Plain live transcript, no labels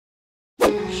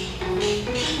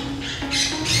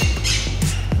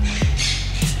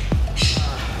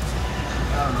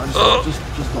Just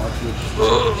dog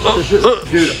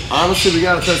food. Dude, honestly, we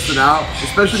gotta test it out.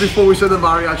 Especially before we send the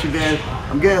mariachi van.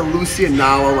 I'm getting Lucy and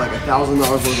Nala like $1,000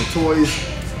 worth of toys.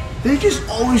 They just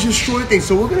always destroy things,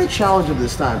 so we're gonna challenge them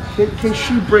this time. Can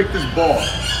she break this ball?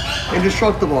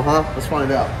 Indestructible, huh? Let's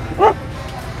find out.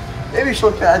 Maybe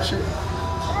she'll catch it.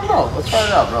 I don't know. Let's try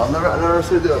it out, bro. I've never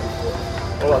seen it do it before.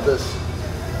 What about this?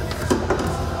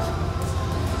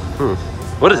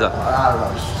 What is that? I don't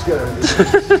know. Just get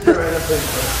it. Get right up there.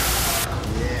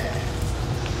 Yeah.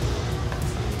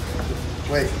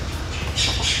 Wait.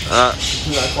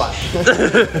 Not quite.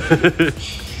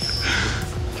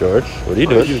 George, what are you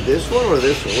doing? Do this one or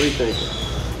this one? What do you think?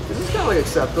 Is this kind of like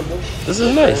acceptable? This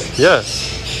is nice. Yeah. I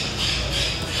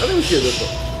think we should do this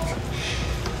one.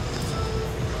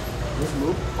 Does this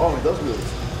move? Oh, it does move.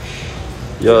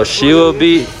 Yo, she will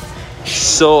be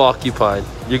so occupied.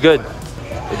 You're good.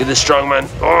 Look at this strong man.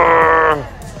 Oh.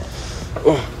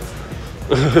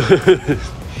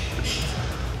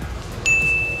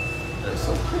 That's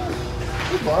so cute.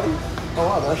 Good body. Oh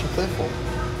wow, they're actually playful.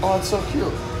 Oh, it's so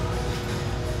cute.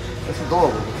 That's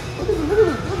adorable. Look at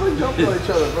them jumping on each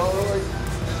other, bro. Like...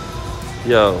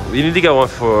 Yo, we need to get one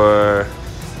for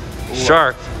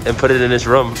Shark and put it in his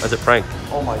room as a prank.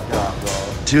 Oh my god, bro.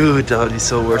 Dude, that would be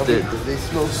so worth it. They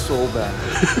smell so bad.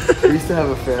 We used to have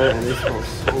a fair and they smell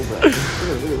so bad. Look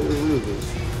at this.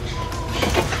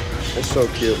 It's so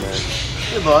cute, man.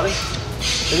 Hey, buddy.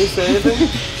 Can you say anything?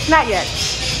 Not yet.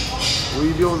 Will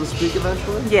you be able to speak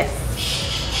eventually? Yes.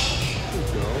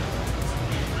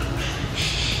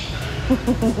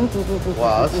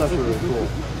 Wow, that's actually really cool.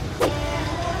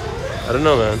 I don't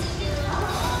know, man.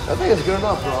 I think it's good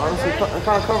enough, bro. Honestly, it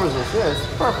kind of covers us. Yeah, it's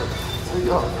perfect. There you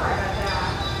go.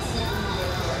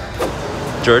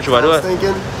 George, why do I? I think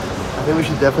we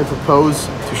should definitely propose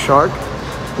to Shark.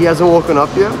 He hasn't woken up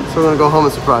yet, so we're gonna go home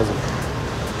and surprise him.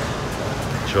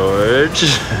 George.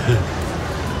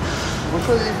 Which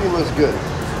one do you think looks good?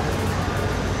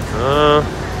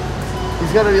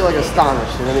 He's gonna be like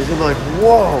astonished, and then he's gonna be like,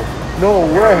 "Whoa, no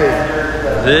way!"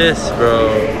 This, bro.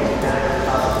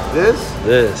 This?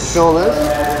 This. You feeling this?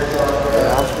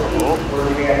 Yeah.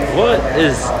 What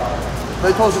is?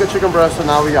 They told us to get chicken breast, so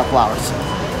now we got flowers.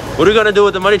 What are we gonna do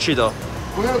with the money tree, though?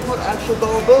 We're gonna put actual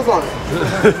dollar bills on it.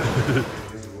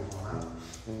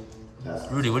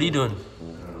 Rudy, what are you doing?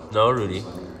 No, Rudy.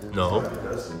 No.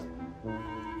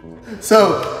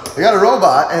 So, we got a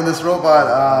robot, and this robot,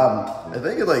 I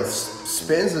think it like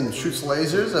spins and shoots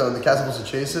lasers, and the cat's supposed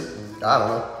to chase it. I don't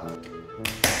know.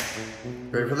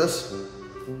 Ready for this?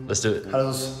 Let's do it. How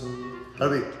do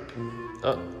we?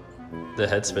 Oh, the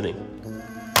head's spinning.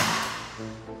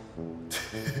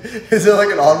 Is it like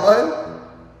an online?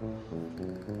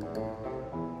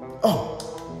 Oh.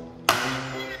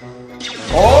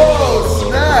 Oh,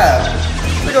 snap!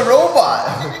 It's like a robot.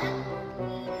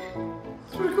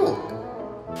 It's pretty cool.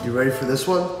 You ready for this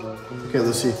one? Okay,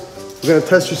 let's see. We're gonna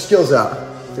test your skills out.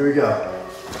 Here we go.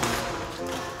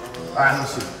 All right,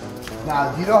 let's see.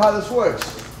 Now, do you know how this works?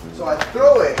 So I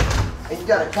throw it, and you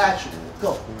gotta catch it.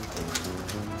 Go.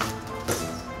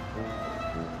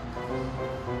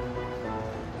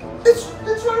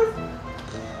 It's right.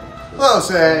 Hello,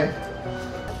 say.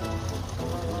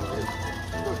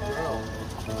 Good girl.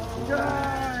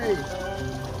 Yay!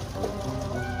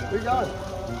 Where you going?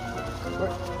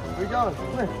 Where you going?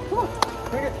 Come here. Come on.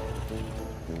 Pick it.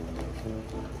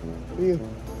 Where you?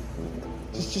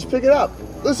 Just pick it up.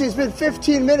 Lucy, it's been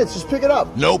 15 minutes. Just pick it up.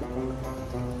 Nope.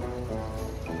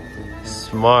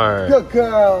 Smart. Good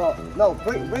girl. No,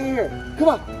 bring it here. Come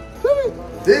on. Come here.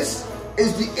 This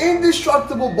is the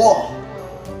indestructible ball.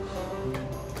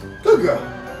 Good girl.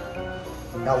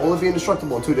 Now, will it be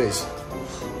indestructible in 2 days?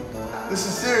 This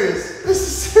is serious. This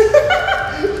is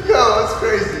serious. Yo, that's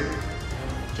crazy.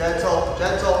 Gentle,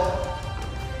 gentle.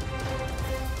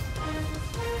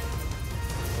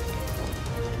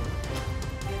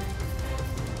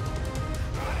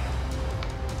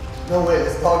 No way,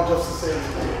 this dog jumps the same as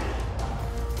me.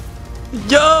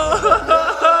 Yo!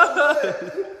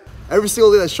 Every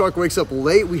single day that Shark wakes up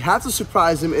late, we have to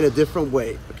surprise him in a different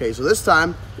way. Okay, so this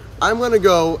time, I'm gonna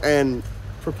go and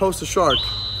propose to Shark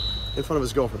in front of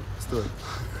his girlfriend. Let's do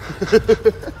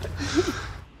it.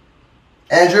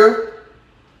 Andrew?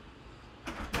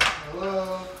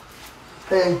 Hello?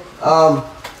 Hey,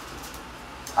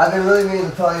 I've been really meaning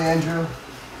to tell you, Andrew.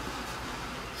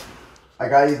 I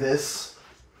got you this,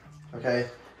 okay?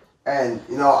 And,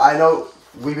 you know, I know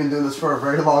we've been doing this for a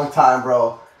very long time,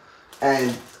 bro.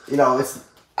 And, you know,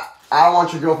 I don't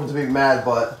want your girlfriend to be mad,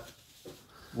 but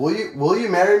will you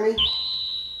marry me?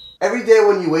 Every day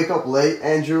when you wake up late,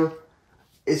 Andrew,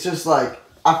 it's just like,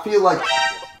 I feel like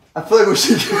we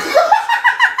should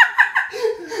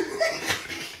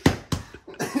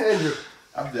Andrew?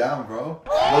 I'm down, bro.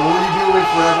 Well, will you be awake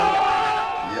forever?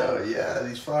 Yo, yeah,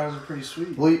 these flowers are pretty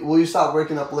sweet. Will you stop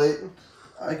waking up late?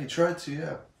 I could try to,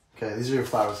 yeah. Okay, these are your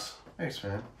flowers. Thanks,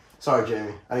 man. Sorry,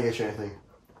 Jamie. I didn't get you anything.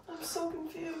 I'm so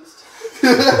confused.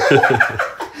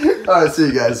 Alright, see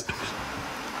you guys.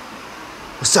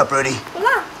 What's up, Rudy?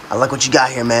 Hola. I like what you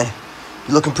got here, man.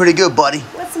 You're looking pretty good, buddy.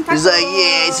 What's some He's like,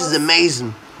 yeah, this is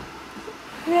amazing.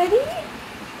 Ready?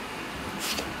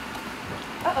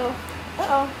 Uh-oh.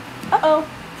 Uh-oh. Uh-oh.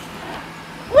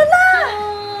 Voila!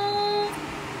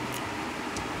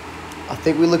 I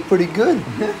think we look pretty good.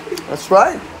 That's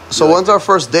right. So when's our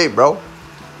first date, bro?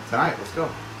 Tonight, let's go.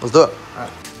 Let's do it.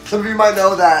 Some of you might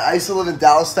know that I used to live in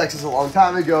Dallas, Texas a long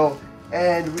time ago,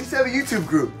 and we used to have a YouTube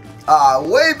group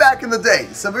way back in the day.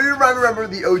 Some of you might remember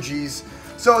the OGs.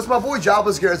 So it's my boy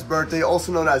Jabba's Garrett's birthday,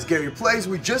 also known as Gary Plays.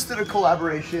 We just did a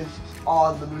collaboration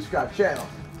on the Moosecraft channel.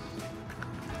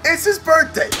 It's his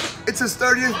birthday. It's his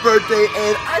 30th birthday,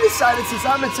 and I decided since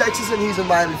I'm in Texas and he's in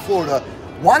Miami, Florida,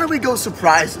 why don't we go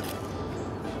surprise him?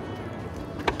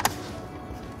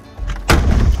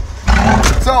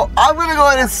 So I'm gonna go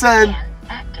ahead and send.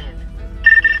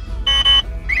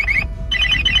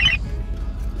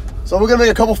 So we're gonna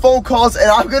make a couple phone calls, and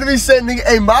I'm gonna be sending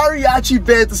a mariachi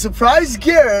band to surprise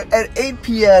Garrett at 8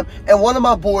 p.m. and one of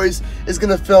my boys is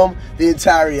gonna film the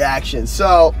entire reaction.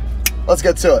 So let's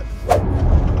get to it.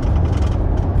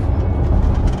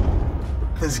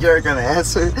 Is Garrett gonna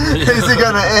answer? Is he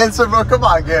gonna answer, bro? Come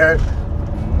on, Garrett.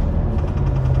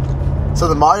 So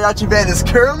the mariachi band is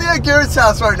currently at Garrett's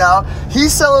house right now.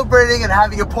 He's celebrating and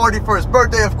having a party for his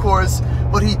birthday, of course,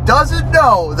 but he doesn't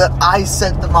know that I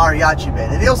sent the mariachi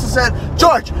band. And he also said,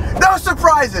 George, no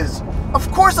surprises.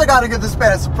 Of course I gotta give this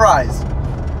band a surprise.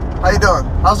 How you doing?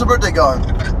 How's the birthday going?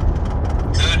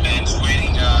 Good, man. Just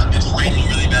waiting. It's raining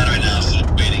really bad right now, so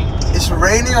just waiting. It's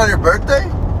raining on your birthday?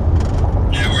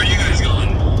 Yeah, where are you guys going?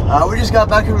 We just got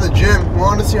back from the gym. We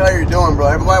wanted to see how you're doing, bro.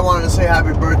 Everybody wanted to say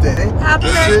happy birthday. Happy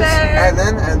This birthday. is,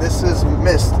 and this is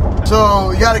Mist.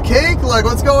 So, you got a cake? Like,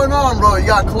 what's going on, bro? You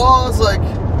got claws? Like... We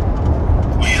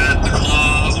got the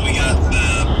claws, we got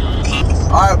the...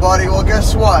 Alright, buddy. Well,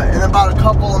 guess what? In about a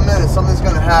couple of minutes, something's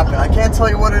gonna happen. I can't tell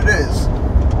you what it is.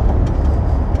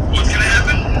 What's gonna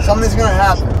happen? Something's gonna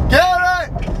happen.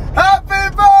 Garrett! Happy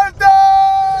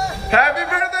birthday! Happy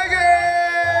birthday, Gary!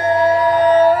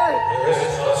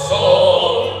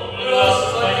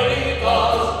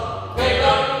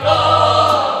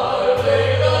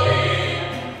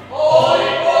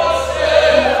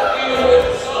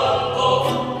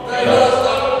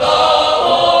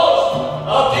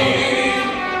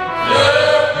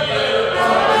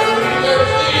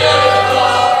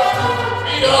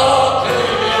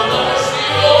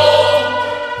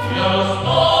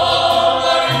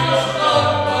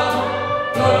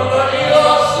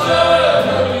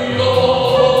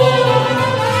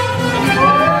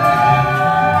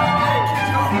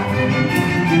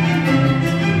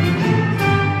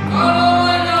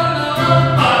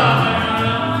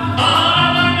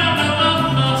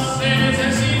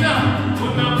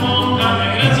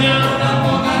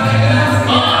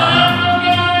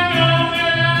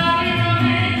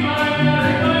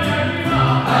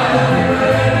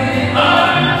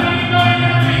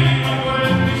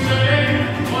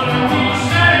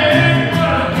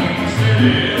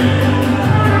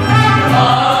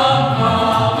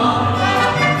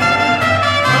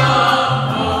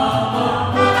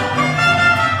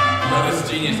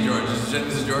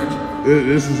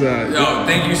 This is Yo,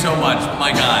 thank you so much.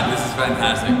 My God, this is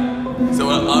fantastic. So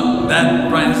that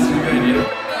Brian, this is a good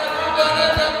idea.